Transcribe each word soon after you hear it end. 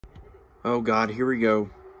Oh God, here we go.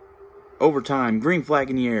 Overtime, green flag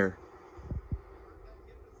in the air.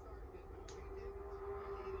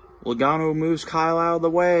 Logano moves Kyle out of the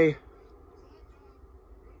way.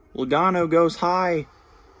 Logano goes high.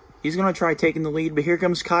 He's going to try taking the lead, but here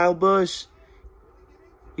comes Kyle Busch.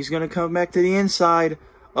 He's going to come back to the inside.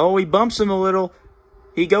 Oh, he bumps him a little.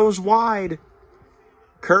 He goes wide.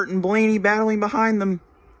 Kurt and Blaney battling behind them.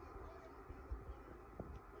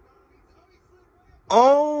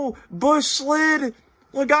 Oh, Busch slid.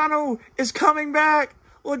 Logano is coming back.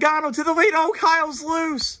 Logano to the lead. Oh, Kyle's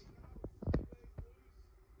loose.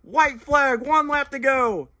 White flag, 1 lap to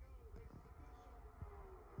go.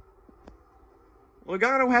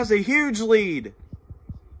 Logano has a huge lead.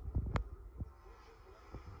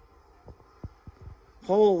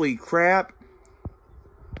 Holy crap.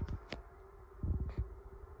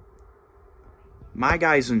 My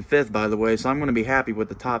guy's in 5th, by the way, so I'm going to be happy with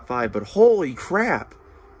the top 5, but holy crap.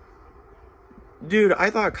 Dude, I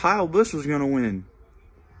thought Kyle Busch was going to win.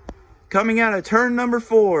 Coming out of turn number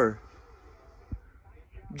 4.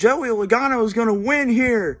 Joey Logano is going to win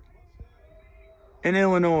here in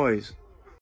Illinois.